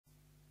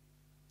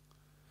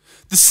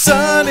The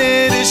sun,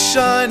 it is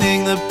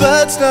shining, the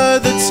birds know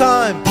the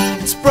time.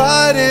 It's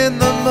bright in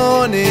the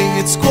morning,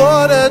 it's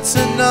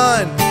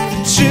 8:45.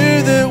 The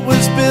dew that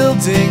was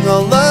building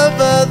all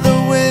over the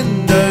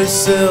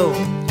windowsill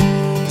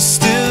is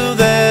still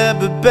there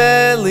but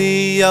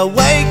barely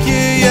awake.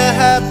 You're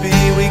happy,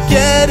 we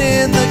get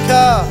in the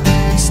car,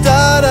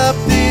 start up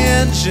the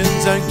engine,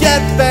 don't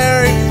get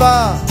very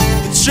far.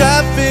 The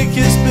traffic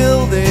is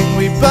building,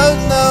 we both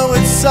know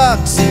it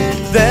sucks.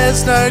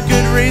 There's no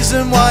good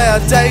reason why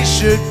our day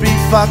should be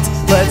fucked.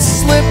 Let's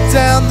slip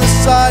down the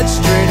side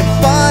street and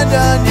find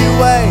a new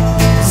way.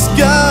 Let's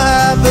go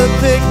have a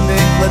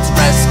picnic, let's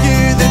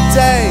rescue the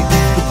day.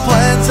 The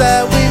plans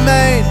that we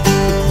made,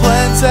 the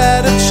plans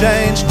that have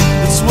changed.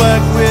 Let's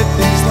work with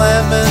these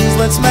lemons,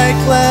 let's make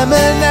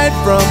lemonade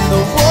from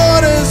the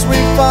waters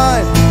we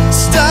find.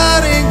 It's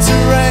starting to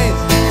rain,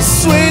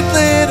 sweet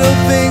little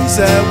things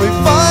that we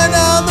find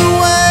on the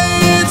way.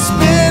 It's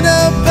been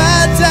a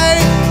bad day,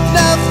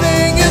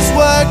 nothing has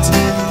worked.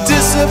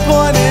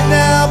 Disappointed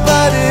now,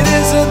 but it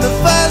isn't the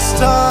first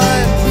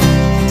time.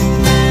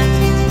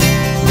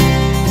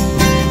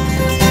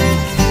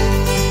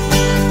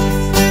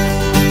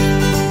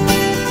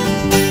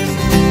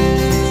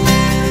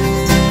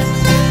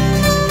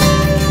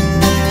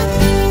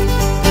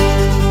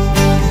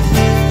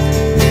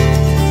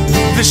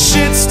 The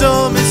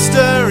shitstorm is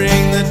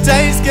stirring, the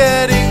day's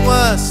getting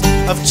worse.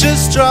 I've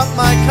just dropped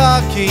my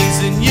car keys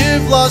and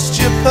you've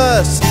lost your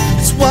purse.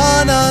 It's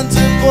one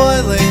under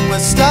boiling, we're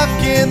stuck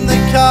in the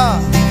car.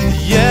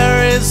 The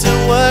air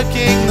isn't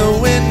working, the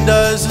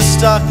windows are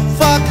stuck.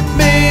 Fuck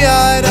me,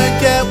 I don't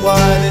get why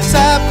this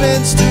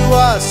happens to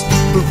us.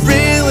 We're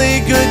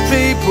really good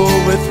people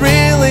with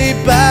really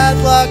bad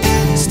luck.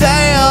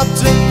 Stay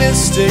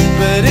optimistic,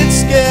 but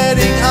it's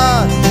getting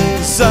hard.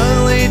 There's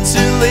only 2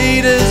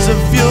 liters of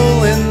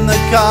fuel in the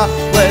car.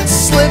 Let's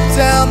slip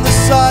down the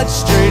side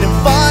street and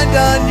find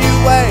a new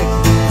way.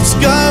 Let's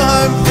go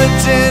home for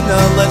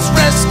dinner, let's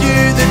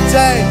rescue the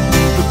day.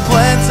 The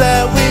plans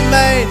that we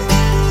made,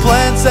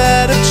 plans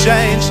that have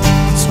changed.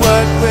 Let's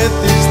work with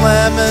these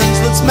lemons,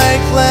 let's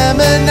make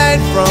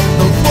lemonade from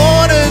the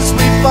waters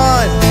we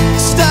find.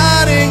 It's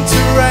starting to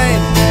rain,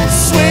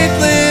 sweet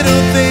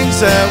little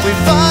things that we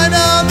find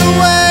on the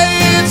way.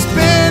 It's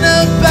been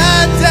a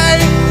bad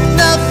day,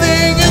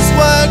 nothing has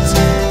worked.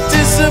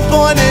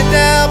 Disappointed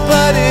now,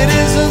 but it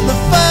isn't the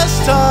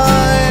first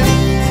time.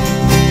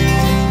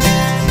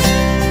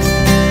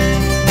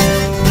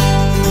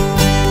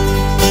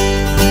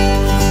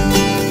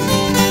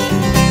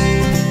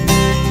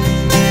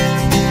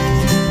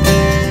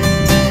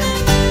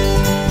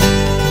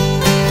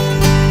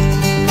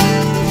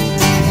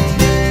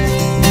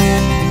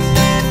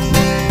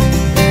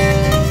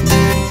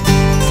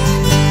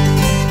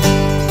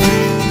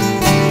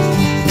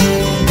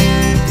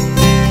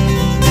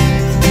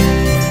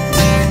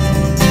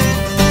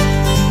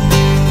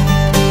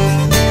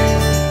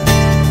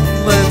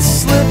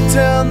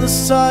 Down the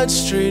side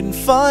street and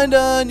find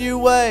a new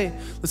way.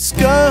 Let's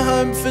go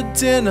home for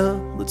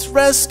dinner, let's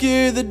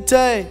rescue the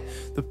day.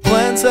 The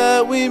plans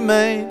that we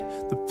made,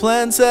 the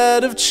plans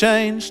that have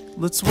changed.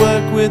 Let's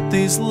work with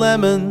these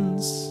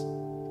lemons,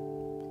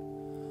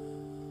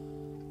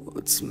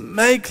 let's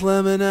make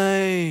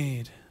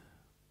lemonade.